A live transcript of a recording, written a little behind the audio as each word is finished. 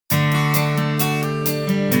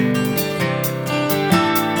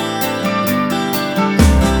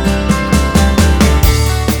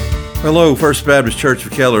Hello, First Baptist Church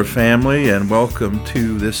of Keller family, and welcome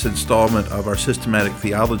to this installment of our systematic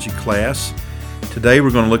theology class. Today we're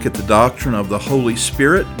going to look at the doctrine of the Holy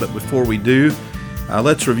Spirit, but before we do,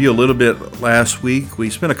 let's review a little bit last week. We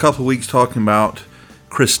spent a couple of weeks talking about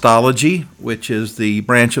Christology, which is the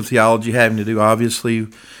branch of theology having to do, obviously,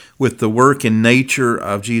 with the work and nature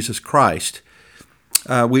of Jesus Christ.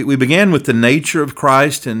 We began with the nature of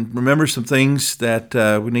Christ, and remember some things that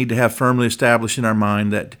we need to have firmly established in our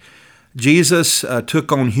mind, that Jesus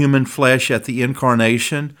took on human flesh at the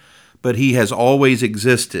incarnation, but he has always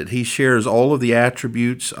existed. He shares all of the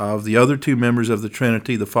attributes of the other two members of the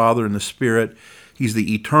Trinity, the Father and the Spirit. He's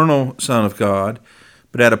the eternal Son of God,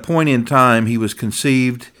 but at a point in time he was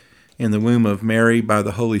conceived in the womb of Mary by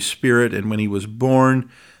the Holy Spirit, and when he was born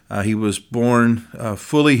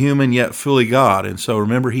fully human yet fully God. And so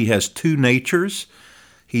remember, he has two natures.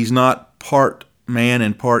 He's not part man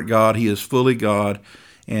and part God. He is fully God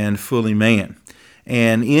and fully man.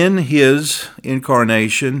 And in his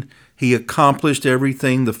incarnation, he accomplished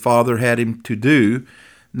everything the Father had him to do,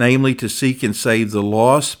 namely to seek and save the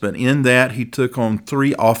lost. But in that, he took on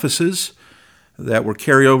three offices that were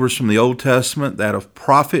carryovers from the Old Testament, that of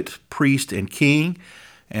prophet, priest, and king.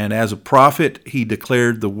 And as a prophet, he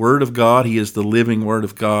declared the Word of God. He is the living Word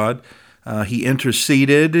of God. He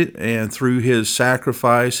interceded, and through his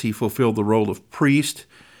sacrifice, he fulfilled the role of priest.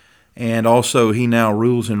 And also, he now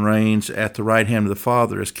rules and reigns at the right hand of the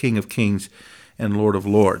Father as King of Kings and Lord of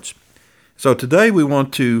Lords. So today we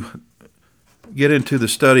want to get into the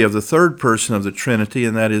study of the third person of the Trinity,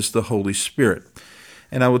 and that is the Holy Spirit.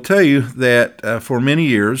 And I will tell you that for many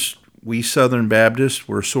years, we Southern Baptists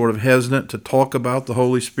were sort of hesitant to talk about the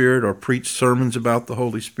Holy Spirit or preach sermons about the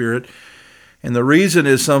Holy Spirit. And the reason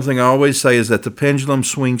is something I always say, is that the pendulum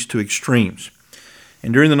swings to extremes.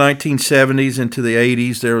 And during the 1970s into the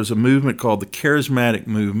 80s, there was a movement called the Charismatic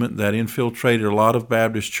Movement that infiltrated a lot of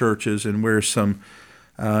Baptist churches, and where some,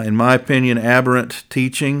 in my opinion, aberrant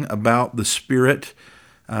teaching about the Spirit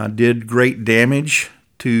did great damage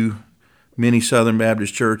to many Southern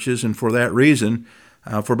Baptist churches. And for that reason,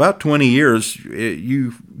 for about 20 years,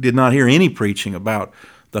 you did not hear any preaching about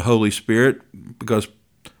the Holy Spirit, because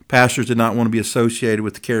pastors did not want to be associated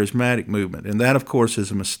with the Charismatic Movement. And that, of course, is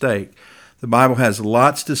a mistake. The Bible has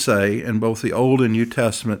lots to say in both the Old and New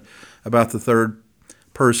Testament about the third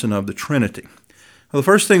person of the Trinity. Well, the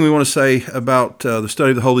first thing we want to say about the study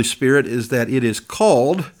of the Holy Spirit is that it is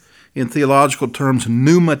called, in theological terms,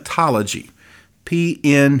 pneumatology.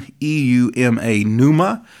 P-N-E-U-M-A,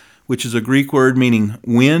 pneuma, which is a Greek word meaning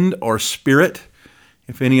wind or spirit.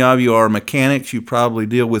 If any of you are mechanics, you probably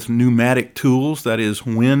deal with pneumatic tools, that is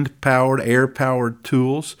wind-powered, air-powered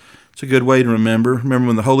tools. It's a good way to remember. Remember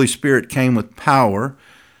when the Holy Spirit came with power,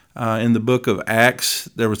 in the book of Acts,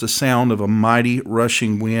 there was the sound of a mighty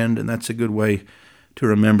rushing wind, and that's a good way to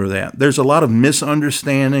remember that. There's a lot of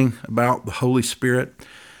misunderstanding about the Holy Spirit.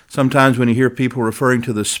 Sometimes when you hear people referring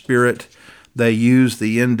to the Spirit, they use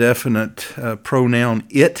the indefinite pronoun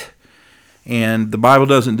it, and the Bible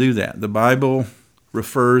doesn't do that. The Bible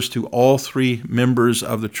refers to all three members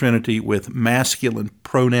of the Trinity with masculine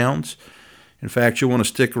pronouns. In fact, you'll want to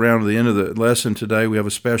stick around to the end of the lesson today. We have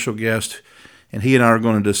a special guest, and he and I are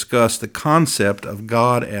going to discuss the concept of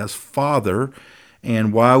God as Father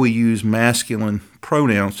and why we use masculine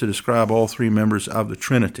pronouns to describe all three members of the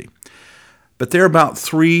Trinity. But there are about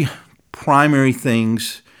three primary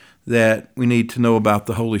things that we need to know about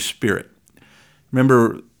the Holy Spirit.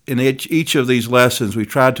 Remember, in each of these lessons, we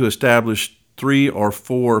tried to establish 3 or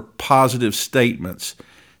 4 positive statements,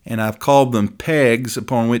 and I've called them pegs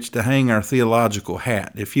upon which to hang our theological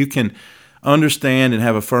hat. If you can understand and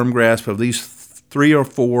have a firm grasp of these 3 or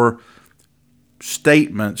 4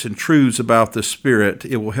 statements and truths about the Spirit,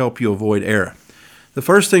 it will help you avoid error. The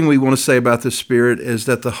first thing we want to say about the Spirit is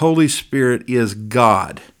that the Holy Spirit is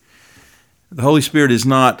God. The Holy Spirit is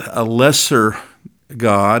not a lesser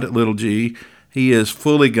God, little g. He is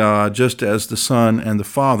fully God, just as the Son and the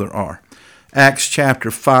Father are. Acts chapter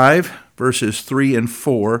 5, verses 3 and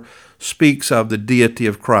 4, speaks of the deity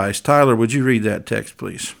of Christ. Tyler, would you read that text,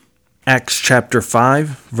 please? Acts chapter 5,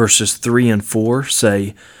 verses 3 and 4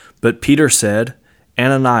 say, "But Peter said,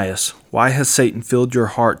 Ananias, why has Satan filled your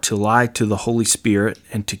heart to lie to the Holy Spirit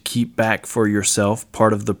and to keep back for yourself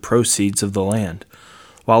part of the proceeds of the land?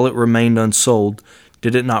 While it remained unsold,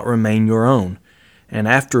 did it not remain your own? And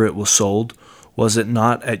after it was sold, was it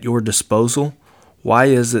not at your disposal? Why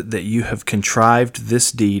is it that you have contrived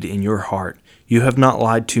this deed in your heart? You have not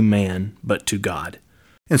lied to man, but to God."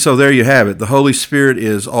 And so there you have it. The Holy Spirit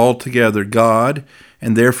is altogether God,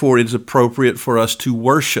 and therefore it is appropriate for us to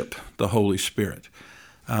worship the Holy Spirit.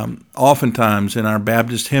 Oftentimes in our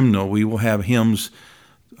Baptist hymnal, we will have hymns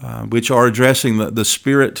which are addressing the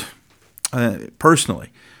Spirit personally.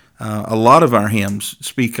 A lot of our hymns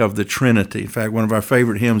speak of the Trinity. In fact, one of our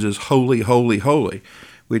favorite hymns is Holy, Holy, Holy,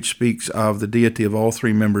 which speaks of the deity of all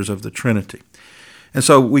three members of the Trinity. And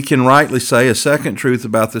so we can rightly say a second truth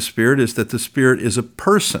about the Spirit is that the Spirit is a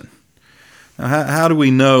person. Now, how do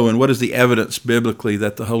we know, and what is the evidence biblically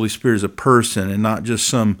that the Holy Spirit is a person and not just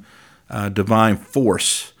some divine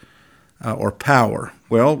force or power?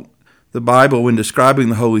 Well, the Bible, when describing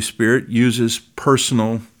the Holy Spirit, uses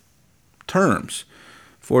personal terms.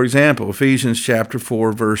 For example, Ephesians chapter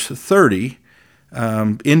 4, verse 30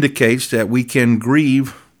 indicates that we can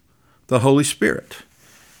grieve the Holy Spirit.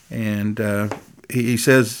 And he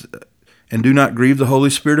says, "And do not grieve the Holy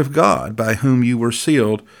Spirit of God, by whom you were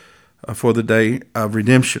sealed for the day of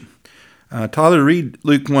redemption." Tyler, read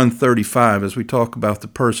Luke 1:35 as we talk about the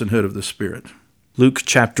personhood of the Spirit. Luke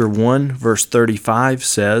chapter 1, verse 35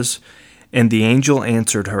 says, "And the angel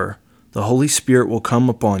answered her, The Holy Spirit will come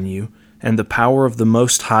upon you, and the power of the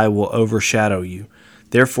Most High will overshadow you.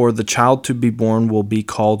 Therefore the child to be born will be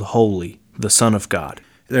called Holy, the Son of God."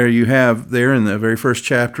 There you have there in the very first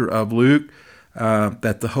chapter of Luke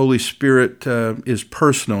that the Holy Spirit is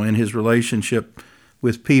personal in his relationship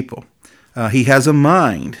with people. He has a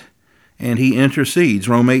mind, and he intercedes.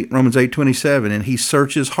 Romans 8:27, and he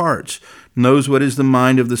searches hearts, knows what is the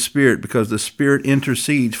mind of the Spirit, because the Spirit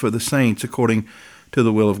intercedes for the saints according to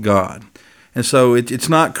the will of God. And so it's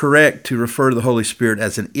not correct to refer to the Holy Spirit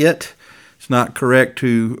as an it. It's not correct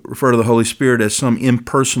to refer to the Holy Spirit as some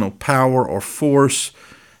impersonal power or force.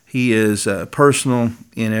 He is personal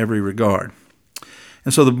in every regard.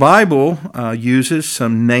 And so the Bible uses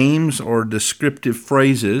some names or descriptive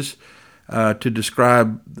phrases to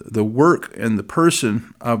describe the work and the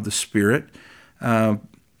person of the Spirit.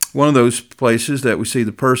 One of those places that we see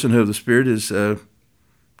the personhood of the Spirit is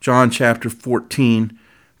John chapter 14,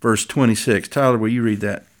 verse 26. Tyler, will you read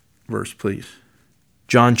that verse, please?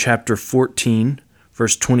 John chapter 14,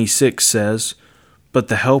 verse 26 says, "But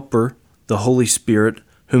the Helper, the Holy Spirit,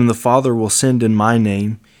 whom the Father will send in my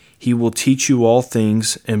name, he will teach you all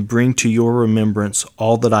things and bring to your remembrance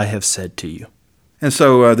all that I have said to you." And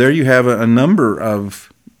so there you have a number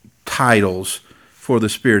of titles for the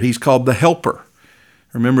Spirit. He's called the Helper.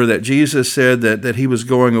 Remember that Jesus said that he was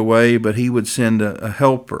going away, but he would send a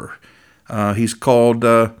helper. He's called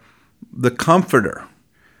the Comforter.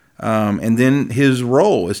 And then his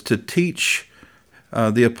role is to teach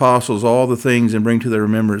the apostles all the things and bring to their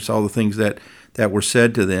remembrance all the things that were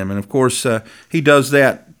said to them. And of course, he does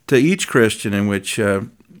that to each Christian in which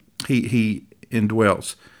he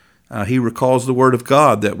indwells. He recalls the Word of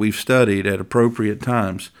God that we've studied at appropriate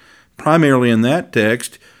times. Primarily in that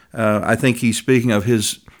text, I think he's speaking of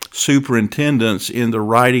his superintendence in the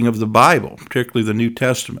writing of the Bible, particularly the New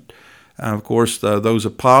Testament. Of course, those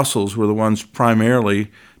apostles were the ones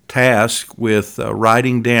primarily tasked with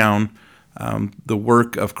writing down the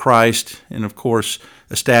work of Christ and, of course,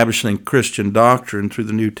 establishing Christian doctrine through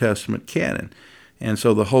the New Testament canon. And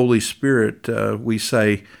so the Holy Spirit, we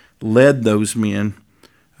say, led those men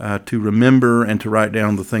to remember and to write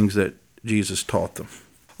down the things that Jesus taught them.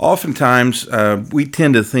 Oftentimes, we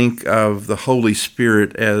tend to think of the Holy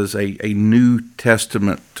Spirit as a New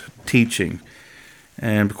Testament teaching.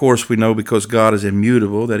 And of course, we know because God is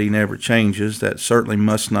immutable that he never changes. That certainly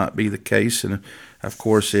must not be the case. And of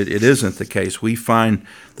course, it isn't the case. We find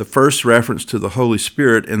the first reference to the Holy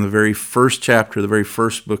Spirit in the very first chapter, the very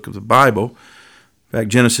first book of the Bible. In fact,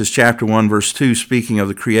 Genesis chapter 1, verse 2, speaking of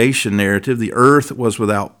the creation narrative, the earth was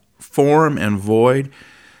without form and void,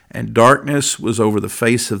 and darkness was over the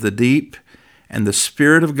face of the deep, and the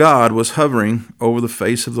Spirit of God was hovering over the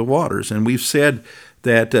face of the waters. And we've said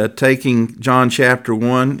that taking John chapter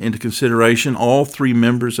 1 into consideration, all three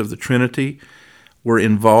members of the Trinity were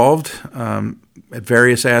involved at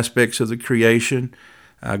various aspects of the creation.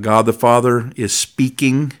 God the Father is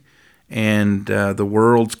speaking, and the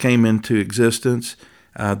worlds came into existence.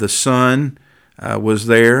 The Son was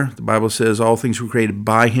there. The Bible says all things were created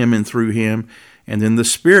by him and through him. And then the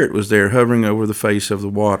Spirit was there hovering over the face of the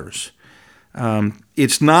waters.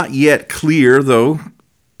 It's not yet clear, though,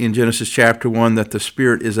 in Genesis chapter 1 that the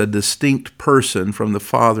Spirit is a distinct person from the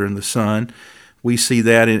Father and the Son. We see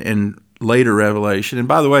that in later revelation. And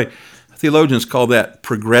by the way, theologians call that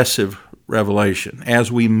progressive revelation.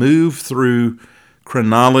 As we move through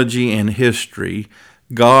chronology and history,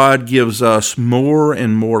 God gives us more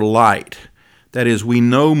and more light. That is, we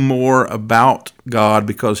know more about God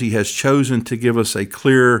because he has chosen to give us a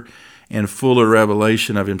clearer and fuller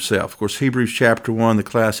revelation of himself. Of course, Hebrews chapter 1, the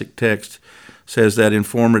classic text, says that in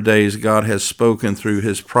former days God has spoken through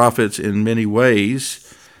his prophets in many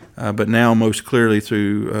ways, but now most clearly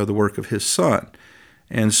through the work of his Son.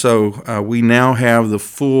 And so we now have the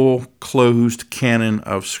full closed canon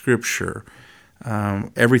of Scripture.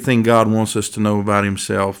 Everything God wants us to know about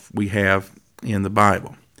himself, we have in the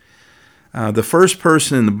Bible. The first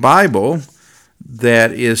person in the Bible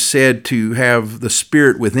that is said to have the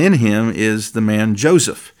Spirit within him is the man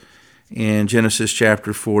Joseph in Genesis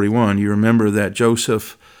chapter 41. You remember that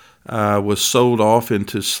Joseph was sold off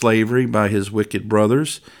into slavery by his wicked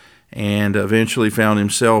brothers and eventually found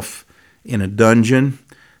himself in a dungeon,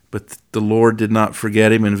 but the Lord did not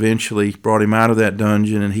forget him and eventually brought him out of that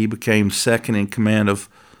dungeon, and he became second in command of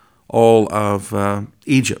all of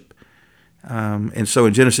Egypt. And so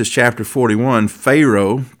in Genesis chapter 41,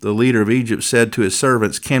 Pharaoh, the leader of Egypt, said to his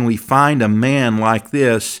servants, "Can we find a man like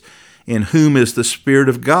this in whom is the Spirit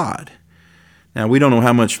of God?" Now, we don't know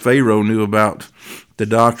how much Pharaoh knew about the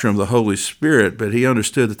doctrine of the Holy Spirit, but he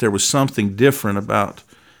understood that there was something different about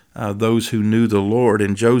those who knew the Lord,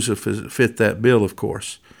 and Joseph fit that bill, of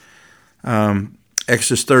course.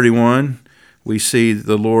 Exodus 31, we see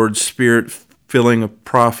the Lord's Spirit filling a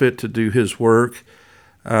prophet to do his work.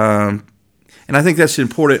 And I think that's an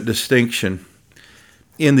important distinction.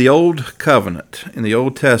 In the Old Covenant, in the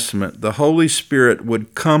Old Testament, the Holy Spirit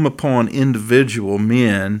would come upon individual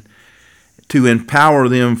men to empower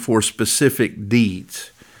them for specific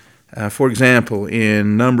deeds. For example,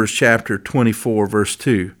 in Numbers chapter 24, verse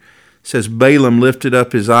 2, it says, "Balaam lifted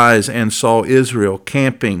up his eyes and saw Israel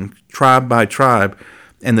camping tribe by tribe,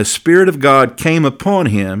 and the Spirit of God came upon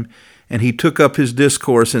him, and he took up his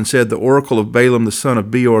discourse and said, 'The oracle of Balaam the son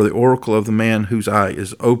of Beor, the oracle of the man whose eye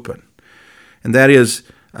is open.'" And that is,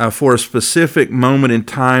 for a specific moment in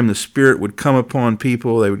time, the Spirit would come upon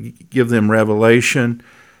people. They would give them revelation,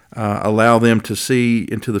 allow them to see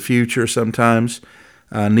into the future sometimes.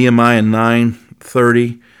 Nehemiah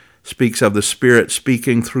 9:30 speaks of the Spirit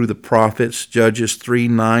speaking through the prophets. Judges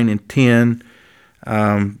 3:9 and 10.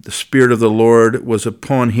 The Spirit of the Lord was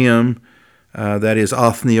upon him. That is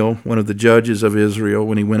Othniel, one of the judges of Israel,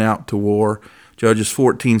 when he went out to war. Judges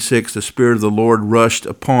 14:6, the Spirit of the Lord rushed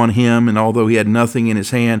upon him, and although he had nothing in his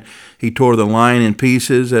hand, he tore the lion in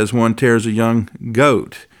pieces as one tears a young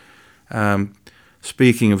goat.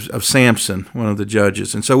 Speaking of Samson, one of the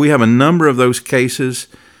judges. And so we have a number of those cases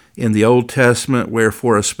in the Old Testament where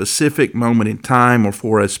for a specific moment in time or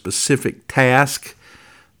for a specific task,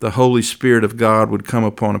 the Holy Spirit of God would come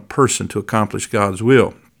upon a person to accomplish God's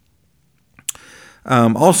will.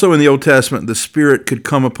 Also in the Old Testament, the Spirit could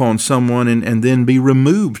come upon someone and then be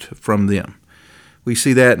removed from them. We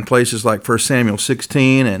see that in places like 1 Samuel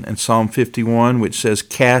 16 and Psalm 51, which says,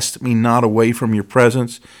 "Cast me not away from your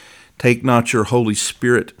presence. Take not your Holy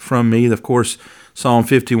Spirit from me." Of course, Psalm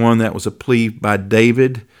 51, that was a plea by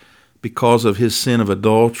David because of his sin of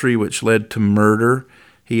adultery, which led to murder.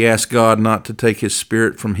 He asked God not to take his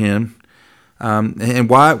Spirit from him. And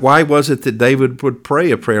why was it that David would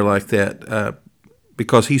pray a prayer like that?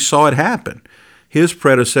 Because he saw it happen. His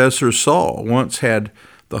predecessor, Saul, once had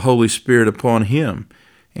the Holy Spirit upon him,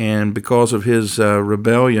 and because of his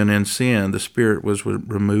rebellion and sin, the Spirit was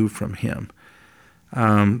removed from him.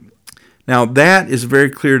 Now, that is a very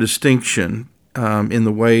clear distinction in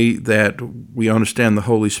the way that we understand the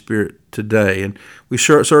Holy Spirit today. And we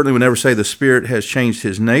certainly would never say the Spirit has changed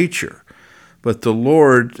his nature, but the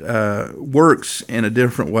Lord works in a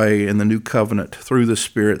different way in the New Covenant through the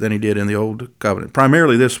Spirit than he did in the Old Covenant,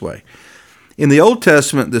 primarily this way. In the Old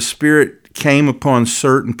Testament, the Spirit came upon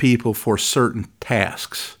certain people for certain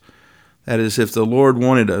tasks. That is, if the Lord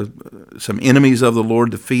wanted some enemies of the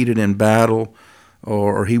Lord defeated in battle,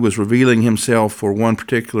 or he was revealing himself for one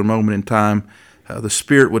particular moment in time, the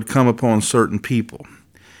Spirit would come upon certain people.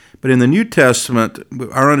 But in the New Testament,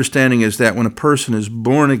 our understanding is that when a person is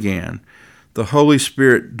born again, the Holy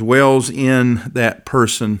Spirit dwells in that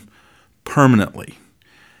person permanently.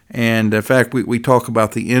 And in fact, we talk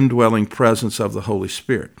about the indwelling presence of the Holy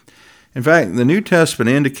Spirit. In fact, the New Testament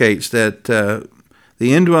indicates that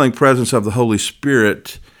the indwelling presence of the Holy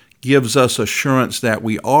Spirit gives us assurance that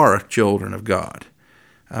we are children of God.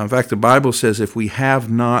 In fact, the Bible says if we have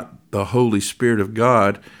not the Holy Spirit of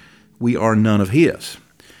God, we are none of his.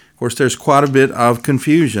 Of course, there's quite a bit of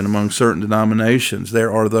confusion among certain denominations.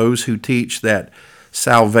 There are those who teach that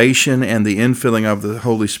salvation and the infilling of the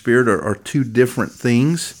Holy Spirit are two different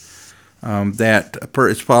things, that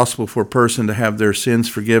it's possible for a person to have their sins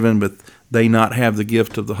forgiven, but they not have the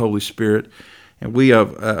gift of the Holy Spirit. And we,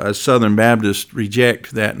 as Southern Baptists,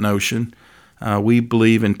 reject that notion. We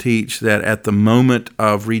believe and teach that at the moment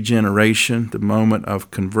of regeneration, the moment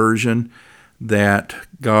of conversion, that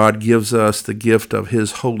God gives us the gift of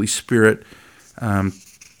His Holy Spirit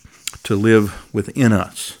to live within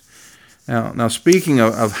us. Now speaking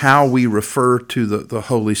of how we refer to the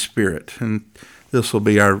Holy Spirit, and this will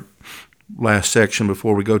be our last section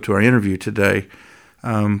before we go to our interview today,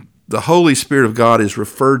 the Holy Spirit of God is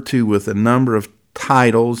referred to with a number of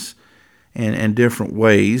titles and different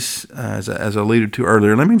ways, as I alluded to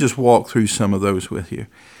earlier. Let me just walk through some of those with you.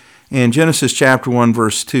 In Genesis chapter 1,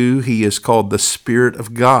 verse 2, He is called the Spirit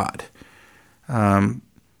of God.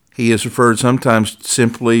 He is referred sometimes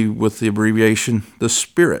simply with the abbreviation, the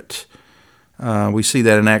Spirit. We see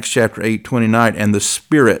that in Acts chapter 8, 29, and the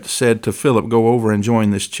Spirit said to Philip, go over and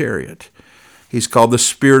join this chariot. He's called the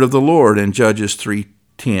Spirit of the Lord in Judges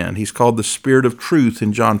 3:10. He's called the Spirit of truth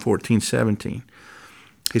in John 14:17.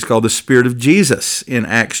 He's called the Spirit of Jesus in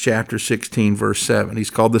Acts chapter 16, verse 7. He's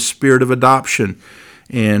called the Spirit of adoption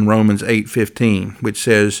in Romans 8:15, which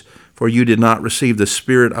says, for you did not receive the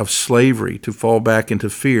spirit of slavery to fall back into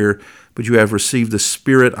fear, but you have received the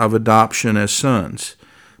Spirit of adoption as sons,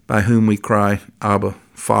 by whom we cry, Abba,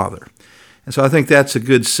 Father. And so I think that's a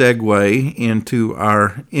good segue into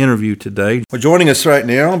our interview today. Well, joining us right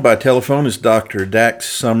now by telephone is Dr. Dax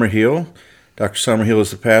Summerhill. Dr. Summerhill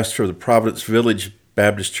is the pastor of the Providence Village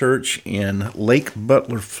Baptist Church in Lake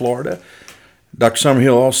Butler, Florida. Dr.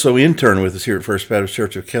 Summerhill also interned with us here at First Baptist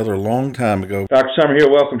Church of Keller a long time ago. Dr. Summerhill,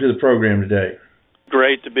 welcome to the program today.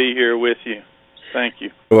 Great to be here with you. Thank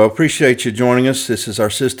you. Well, I appreciate you joining us. This is our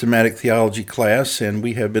systematic theology class, and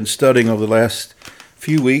we have been studying over the last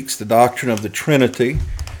few weeks the doctrine of the Trinity,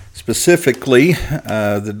 specifically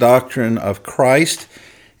the doctrine of Christ.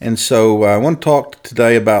 And so I want to talk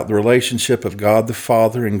today about the relationship of God the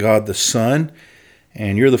Father and God the Son.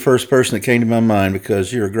 And you're the first person that came to my mind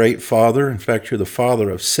because you're a great father. In fact, you're the father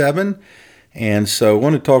of 7. And so I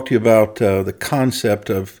want to talk to you about the concept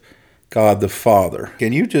of God the Father.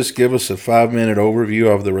 Can you just give us a 5-minute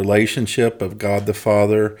overview of the relationship of God the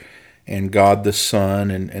Father and God the Son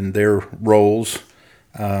and their roles,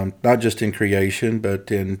 not just in creation, but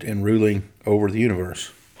in ruling over the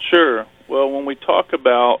universe? Sure. Well, when we talk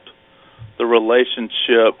about the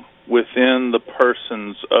relationship within the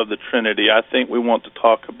persons of the Trinity, I think we want to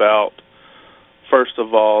talk about, first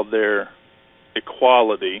of all, their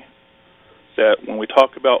equality, that when we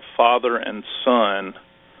talk about Father and Son,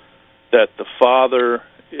 that the Father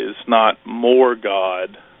is not more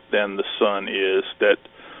God than the Son is, that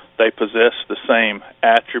they possess the same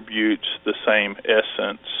attributes, the same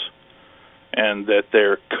essence, and that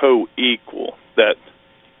they're co-equal, that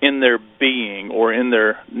in their being or in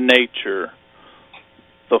their nature,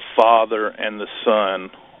 the Father and the Son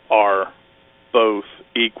are both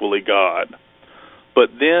equally God. But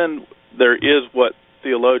then there is what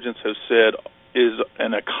theologians have said is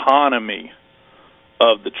an economy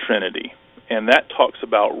of the Trinity, and that talks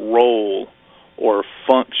about role or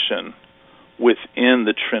function within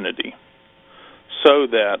the Trinity, so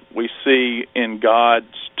that we see in God's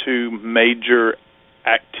 2 major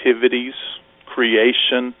activities,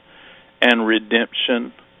 creation and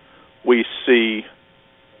redemption, we see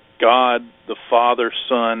God, the Father,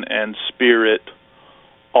 Son, and Spirit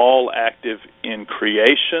all active in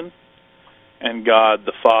creation, and God,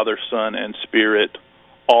 the Father, Son, and Spirit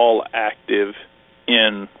all active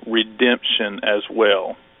in redemption as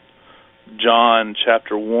well. John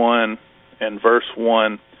chapter 1 and verse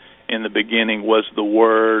 1, in the beginning was the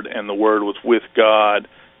Word, and the Word was with God,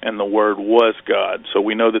 and the Word was God. So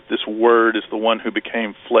we know that this Word is the one who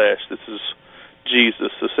became flesh. This is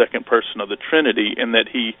Jesus, the second person of the Trinity, in that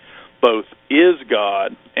He both is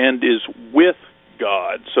God and is with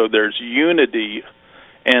God. So there's unity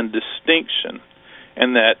and distinction,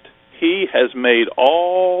 and that He has made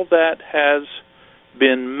all that has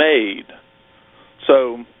been made.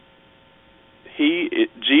 So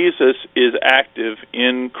Jesus is active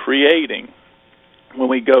in creating. When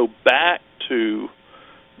we go back to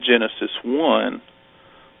Genesis 1,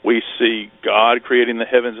 we see God creating the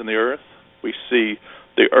heavens and the earth. We see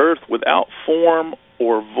the earth without form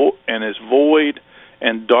and is void,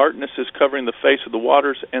 and darkness is covering the face of the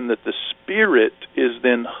waters, and that the Spirit is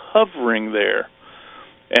then hovering there.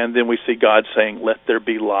 And then we see God saying, let there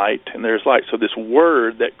be light, and there's light. So this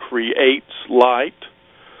Word that creates light.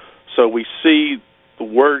 So we see the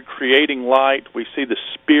Word creating light. We see the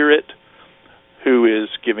Spirit who is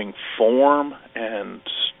giving form and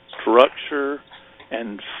structure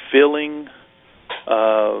and filling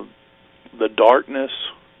the darkness.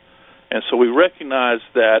 And so we recognize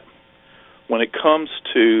that when it comes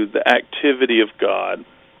to the activity of God,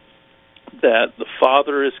 that the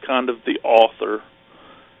Father is kind of the author,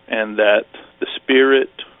 and that the Spirit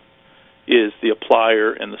is the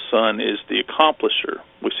applier and the Son is the accomplisher.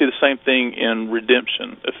 We see the same thing in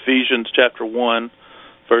redemption. Ephesians chapter 1,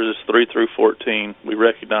 verses 3 through 14, we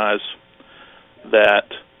recognize that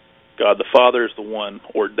God the Father is the one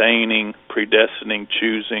ordaining, predestining,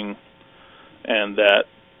 choosing, and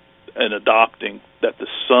adopting, that the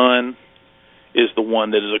Son is the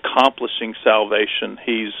one that is accomplishing salvation.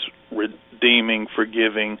 He's redeeming,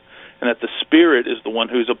 forgiving, and that the Spirit is the one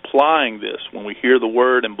who's applying this. When we hear the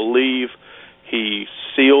Word and believe, He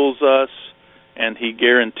seals us, and He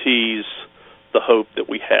guarantees the hope that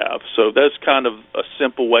we have. So that's kind of a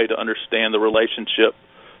simple way to understand the relationship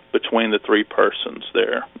between the three persons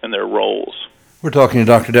there and their roles. We're talking to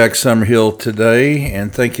Dr. Dax Summerhill today,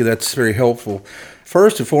 and thank you. That's very helpful.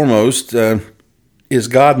 First and foremost, is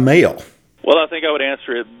God male? Well, I think I would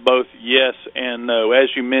answer it both yes and no. As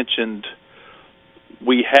you mentioned,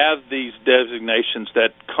 we have these designations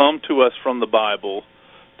that come to us from the Bible,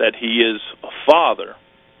 that He is a father.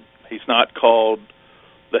 He's not called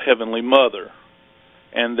the Heavenly Mother,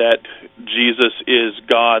 and that Jesus is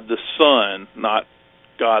God the Son, not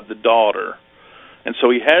God the Daughter. And so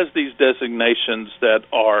He has these designations that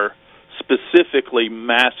are specifically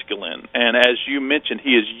masculine. And as you mentioned,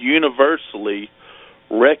 He is universally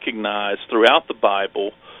recognized throughout the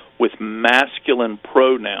Bible with masculine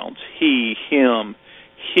pronouns: he, him,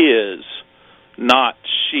 his, not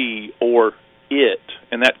she or it.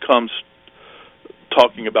 And that comes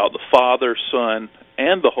talking about the Father, Son,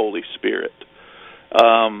 and the Holy Spirit.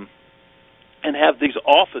 And have these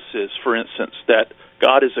offices, for instance, that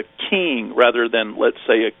God is a king rather than, let's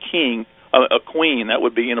say, a queen. That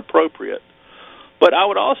would be inappropriate. But I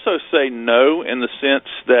would also say no, in the sense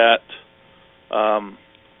that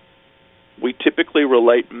we typically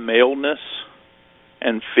relate maleness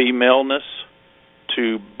and femaleness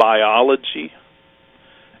to biology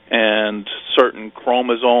and certain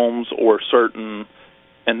chromosomes or certain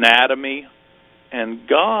anatomy. And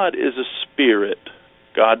God is a spirit.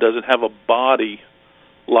 God doesn't have a body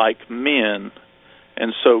like men.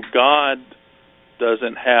 And so God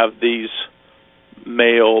doesn't have these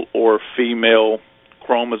male or female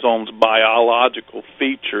chromosomes, biological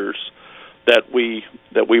features that we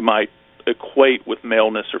might equate with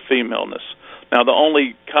maleness or femaleness. Now, the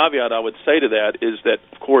only caveat I would say to that is that,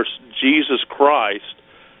 of course, Jesus Christ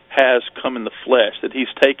has come in the flesh, that He's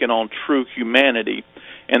taken on true humanity,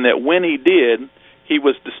 and that when He did, He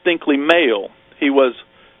was distinctly male. He was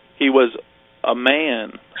a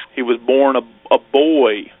man. He was born a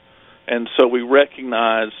boy. And so we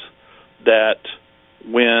recognize that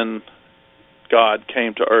when God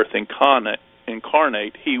came to earth incarnate,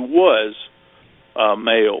 He was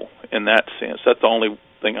male in that sense. That's the only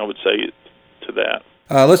thing I would say to that.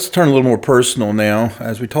 Let's turn a little more personal now.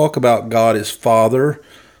 As we talk about God as Father,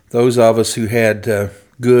 those of us who had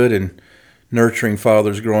good and nurturing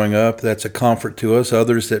fathers growing up, that's a comfort to us.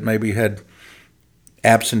 Others that maybe had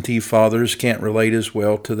absentee fathers can't relate as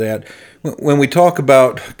well to that. When we talk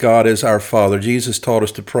about God as our Father, Jesus taught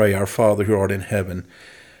us to pray, "Our Father who art in heaven."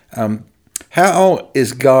 How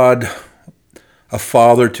is God a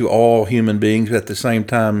father to all human beings, but at the same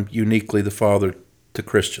time uniquely the Father to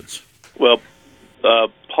Christians? Well,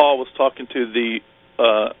 Paul was talking to the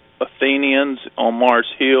Athenians on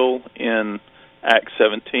Mars Hill in Acts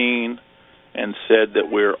 17 and said that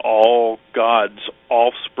we're all God's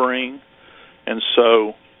offspring. And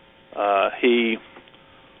so he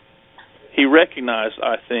recognized,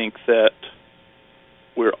 I think, that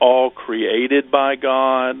we're all created by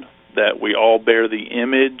God, that we all bear the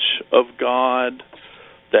image of God,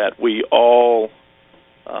 that we all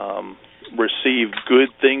receive good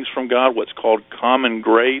things from God, what's called common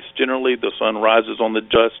grace. Generally, the sun rises on the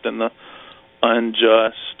just and the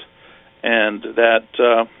unjust. And that,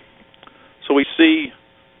 so we see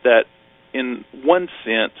that in one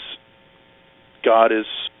sense, God is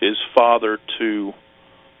Father to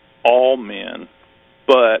all men,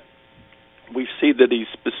 but we see that He's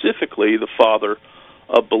specifically the Father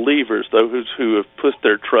of believers, those who have put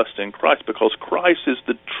their trust in Christ, because Christ is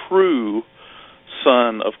the true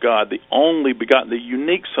Son of God, the only begotten, the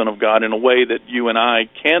unique Son of God in a way that you and I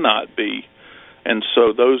cannot be. And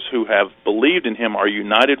so those who have believed in Him are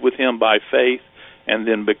united with Him by faith and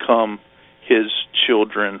then become His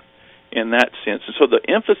children in that sense. And so the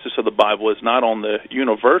emphasis of the Bible is not on the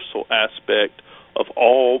universal aspect of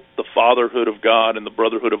all the fatherhood of God and the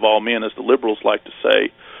brotherhood of all men, as the liberals like to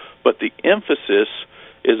say, but the emphasis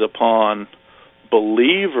is upon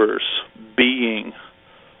believers being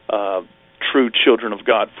true children of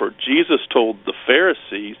God. For Jesus told the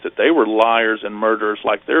Pharisees that they were liars and murderers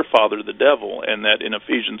like their father, the devil, and that in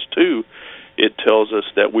Ephesians 2 it tells us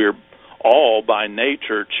that we're all by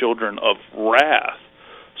nature children of wrath.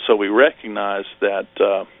 So we recognize that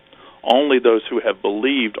only those who have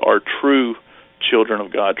believed are true children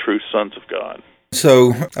of God, true sons of God.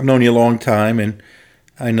 So I've known you a long time, and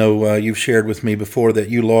I know you've shared with me before that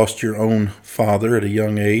you lost your own father at a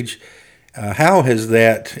young age. How has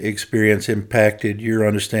that experience impacted your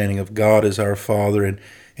understanding of God as our Father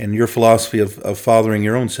and your philosophy of fathering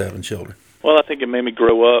your own 7 children? Well, I think it made me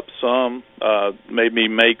grow up some, made me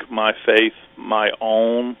make my faith my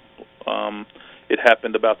own. It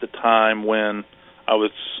happened about the time when I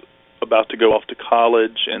was about to go off to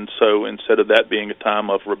college, and so instead of that being a time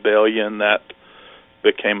of rebellion, that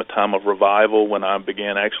became a time of revival when I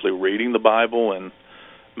began actually reading the Bible and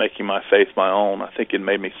making my faith my own. I think it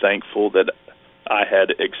made me thankful that I had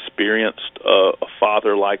experienced a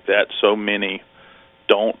father like that. So many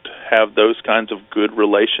don't have those kinds of good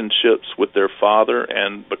relationships with their father,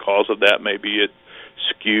 and because of that, maybe it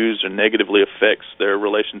skews or negatively affects their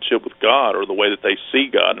relationship with God or the way that they see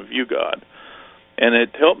God and view God. And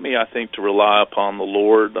it helped me, I think, to rely upon the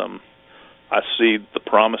Lord. I see the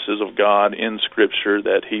promises of God in Scripture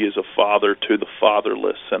that He is a father to the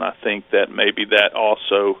fatherless, and I think that maybe that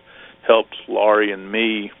also helped Laurie and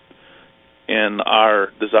me in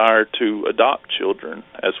our desire to adopt children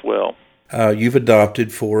as well. You've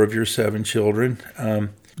adopted 4 of your 7 children.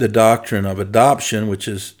 The doctrine of adoption, which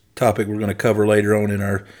is a topic we're going to cover later on in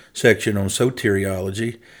our section on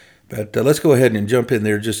soteriology. But let's go ahead and jump in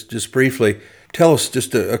there just briefly. Tell us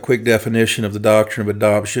just a quick definition of the doctrine of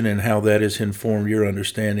adoption and how that has informed your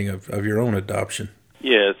understanding of your own adoption.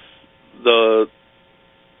 Yes, the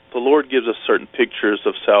Lord gives us certain pictures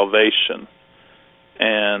of salvation,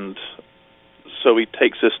 and so He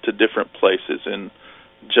takes us to different places. In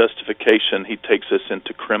justification, He takes us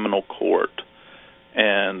into criminal court,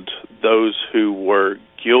 and those who were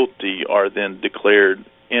guilty are then declared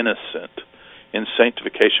innocent. In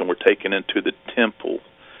sanctification, we're taken into the temple,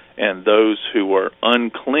 and those who are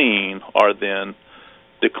unclean are then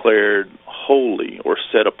declared holy or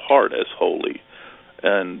set apart as holy.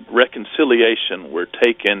 And reconciliation, we're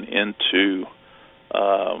taken into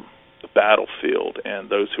the battlefield, and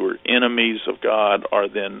those who are enemies of God are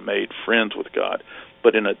then made friends with God.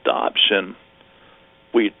 But in adoption,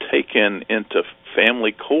 we're taken into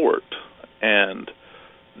family court, and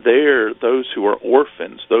there, those who are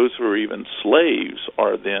orphans, those who are even slaves,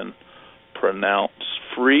 are then pronounced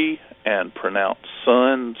free and pronounced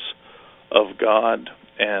sons of God.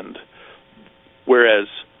 And whereas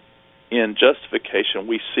in justification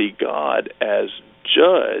we see God as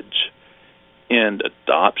judge, in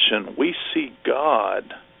adoption we see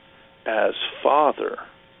God as Father.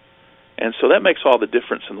 And so that makes all the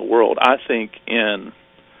difference in the world, I think, in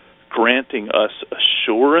granting us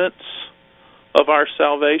assurance of our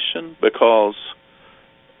salvation, because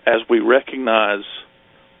as we recognize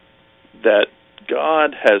that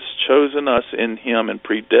God has chosen us in Him and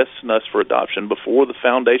predestined us for adoption before the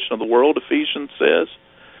foundation of the world, Ephesians says,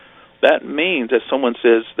 that means, as someone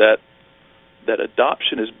says, that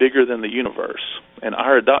adoption is bigger than the universe, and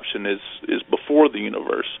our adoption is before the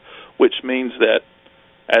universe, which means that,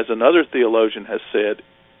 as another theologian has said,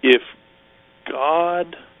 if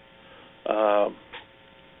God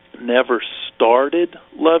never started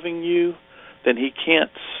loving you, then He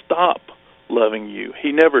can't stop loving you.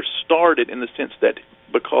 He never started in the sense that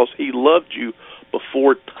because He loved you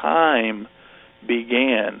before time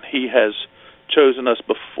began. He has chosen us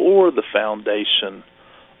before the foundation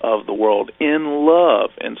of the world in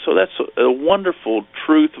love. And so that's a wonderful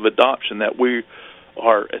truth of adoption, that we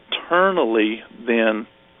are eternally then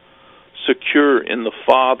secure in the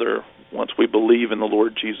Father once we believe in the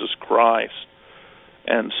Lord Jesus Christ.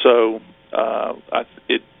 And so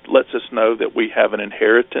it lets us know that we have an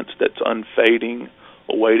inheritance that's unfading,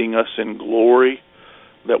 awaiting us in glory,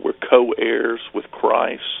 that we're co-heirs with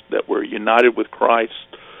Christ, that we're united with Christ,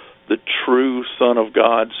 the true Son of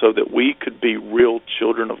God, so that we could be real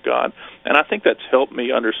children of God. And I think that's helped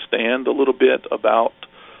me understand a little bit about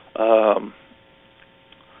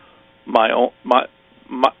my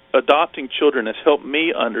adopting children has helped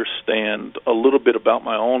me understand a little bit about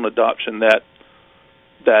my own adoption, that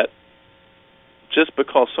just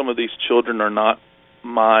because some of these children are not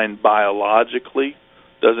mine biologically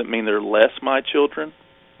doesn't mean they're less my children.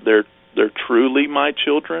 They're truly my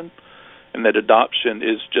children, and that adoption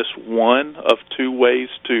is just one of 2 ways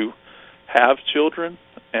to have children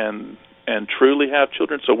and truly have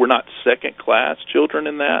children. So we're not second-class children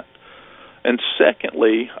in that. And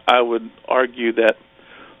secondly, I would argue that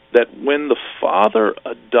when the Father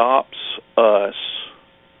adopts us,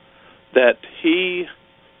 that He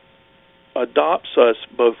adopts us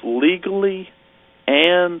both legally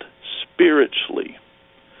and spiritually.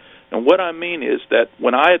 And what I mean is that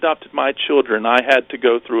when I adopted my children, I had to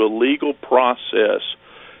go through a legal process.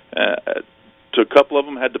 A couple of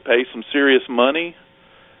them had to pay some serious money,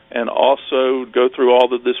 and also go through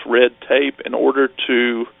all of this red tape in order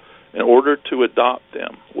to adopt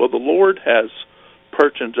them. Well, the Lord has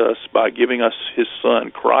purchased us by giving us His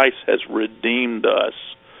Son. Christ has redeemed us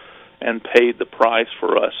and paid the price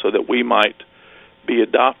for us so that we might be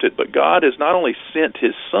adopted. But God has not only sent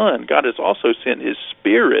His Son, God has also sent His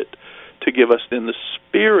Spirit to give us then the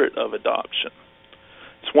spirit of adoption.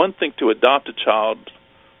 It's one thing to adopt a child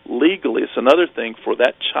legally. It's another thing for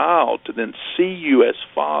that child to then see you as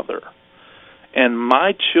father. And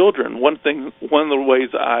my children, one of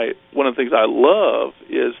the things I love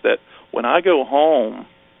is that when I go home,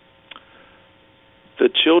 the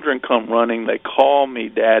children come running. They call me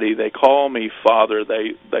daddy. They call me father.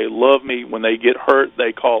 They love me. When they get hurt,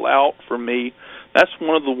 they call out for me. That's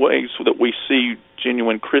one of the ways that we see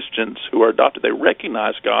genuine Christians who are adopted. They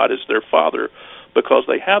recognize God as their Father because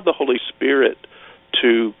they have the Holy Spirit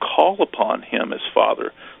to call upon Him as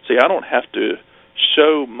Father. See, I don't have to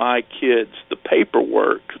show my kids the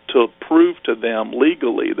paperwork to prove to them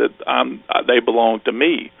legally that they belong to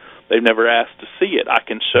me. They've never asked to see it. I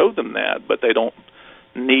can show them that, but they don't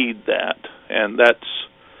need that. And that's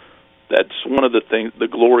one of the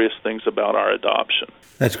glorious things about our adoption.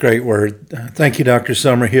 That's a great word. Thank you, Dr.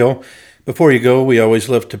 Summerhill. Before you go, we always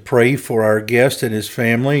love to pray for our guest and his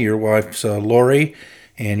family, your wife's Lori,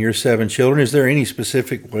 and your 7 children. Is there any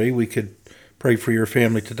specific way we could pray for your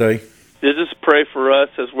family today? Just pray for us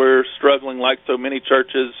as we're struggling, like so many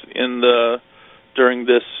churches, during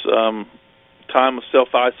this time of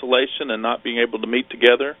self-isolation and not being able to meet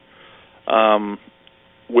together.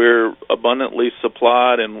 We're abundantly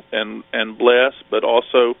supplied and blessed, but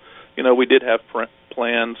also, we did have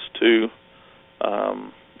plans to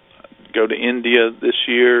go to India this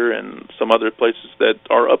year and some other places that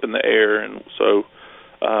are up in the air, and so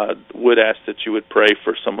would ask that you would pray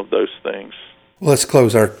for some of those things. Well, let's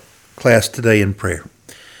close our class today in prayer.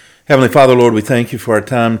 Heavenly Father, Lord, we thank you for our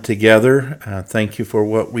time together. Thank you for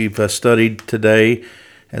what we've studied today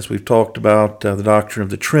as we've talked about the doctrine of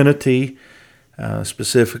the Trinity,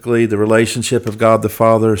 specifically the relationship of God the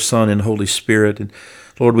Father, Son, and Holy Spirit. And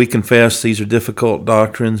Lord, we confess these are difficult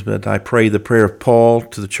doctrines, but I pray the prayer of Paul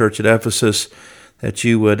to the church at Ephesus that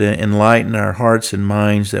you would enlighten our hearts and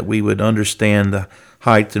minds, that we would understand the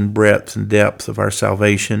height and breadth and depth of our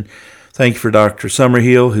salvation. Thank you for Dr.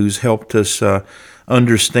 Summerhill, who's helped us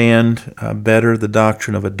understand better the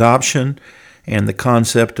doctrine of adoption and the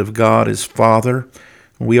concept of God as Father.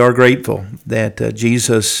 We are grateful that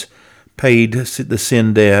Jesus paid the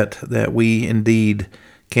sin debt, that we indeed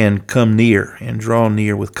can come near and draw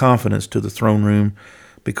near with confidence to the throne room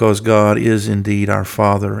because God is indeed our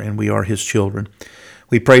Father and we are His children.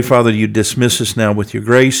 We pray, Father, you dismiss us now with your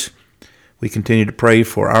grace. We continue to pray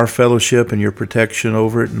for our fellowship and your protection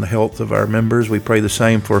over it and the health of our members. We pray the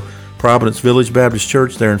same for Providence Village Baptist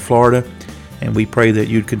Church there in Florida, and we pray that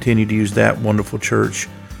you'd continue to use that wonderful church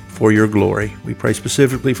for your glory. We pray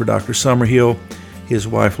specifically for Dr. Summerhill, his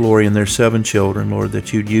wife Lori, and their 7 children, Lord,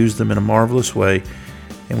 that you'd use them in a marvelous way.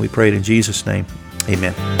 And we pray it in Jesus' name.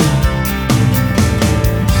 Amen.